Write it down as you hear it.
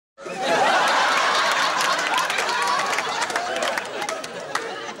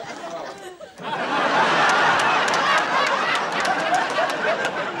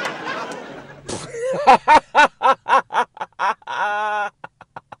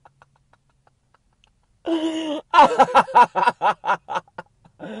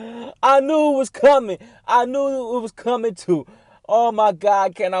I knew it was coming. I knew it was coming too. Oh my God, I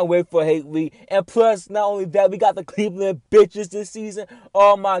cannot wait for Hate Week. And plus, not only that, we got the Cleveland bitches this season.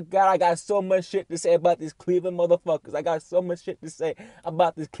 Oh my God, I got so much shit to say about these Cleveland motherfuckers. I got so much shit to say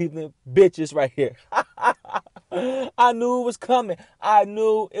about these Cleveland bitches right here. I knew it was coming. I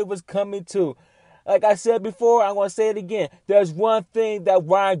knew it was coming too. Like I said before, I'm going to say it again. There's one thing that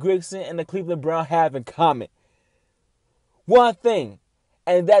Ryan Grigson and the Cleveland Browns have in common. One thing.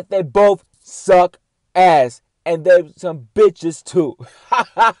 And that they both suck ass. And they're some bitches too.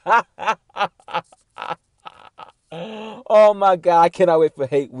 Oh my God, I cannot wait for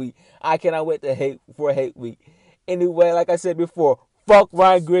Hate Week. I cannot wait to hate for Hate Week. Anyway, like I said before, fuck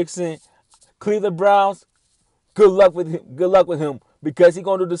Ryan Grigson. Cleveland Browns, good luck with him. Good luck with him. Because he's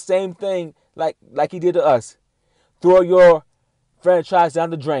gonna do the same thing like he did to us. Throw your franchise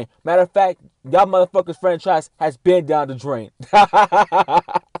down the drain. Matter of fact, y'all motherfuckers franchise has been down the drain.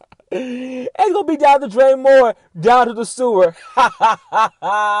 It's gonna be down the drain more, down to the sewer.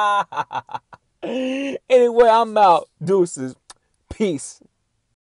 Anyway, I'm out. Deuces. Peace.